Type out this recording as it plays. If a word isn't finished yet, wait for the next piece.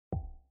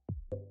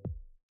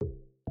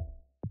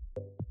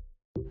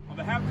On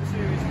behalf of the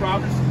City of East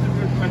Providence,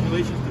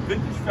 congratulations to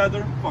Vintage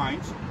Feather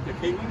Finds, to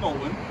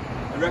Katelyn,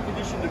 and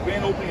recognition of the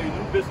grand opening of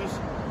a new business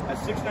at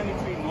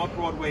 693 North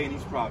Broadway in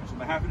East Providence. On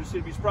behalf of the City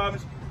of East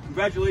Providence,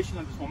 congratulations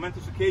on this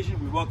momentous occasion.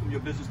 We welcome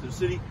your business to the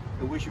city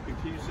and wish you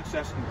continued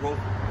success and growth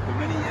for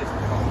many years to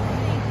come.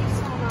 Thank you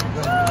so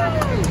much. I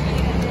appreciate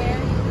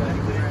it. Thank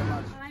you very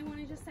much. I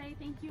wanted to say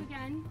thank you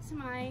again to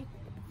my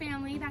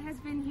family that has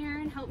been here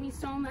and helped me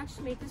so much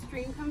to make this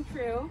dream come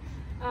true.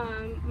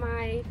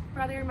 My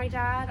brother, my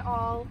dad,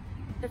 all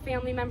the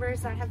family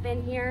members that have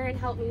been here and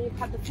helped me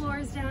cut the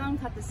floors down,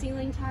 cut the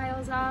ceiling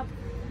tiles up,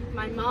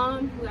 my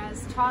mom who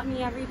has taught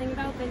me everything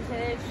about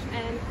vintage,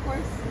 and of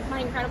course my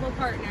incredible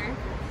partner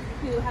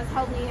who has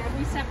helped me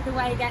every step of the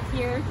way get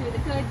here through the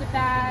good, the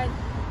bad,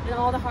 and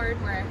all the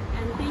hard work.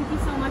 And thank you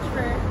so much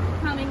for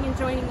coming and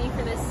joining me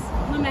for this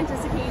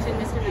momentous occasion,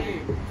 Mr.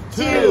 Mayor.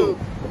 2,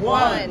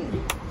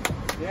 1.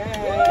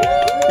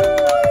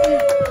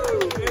 Yay!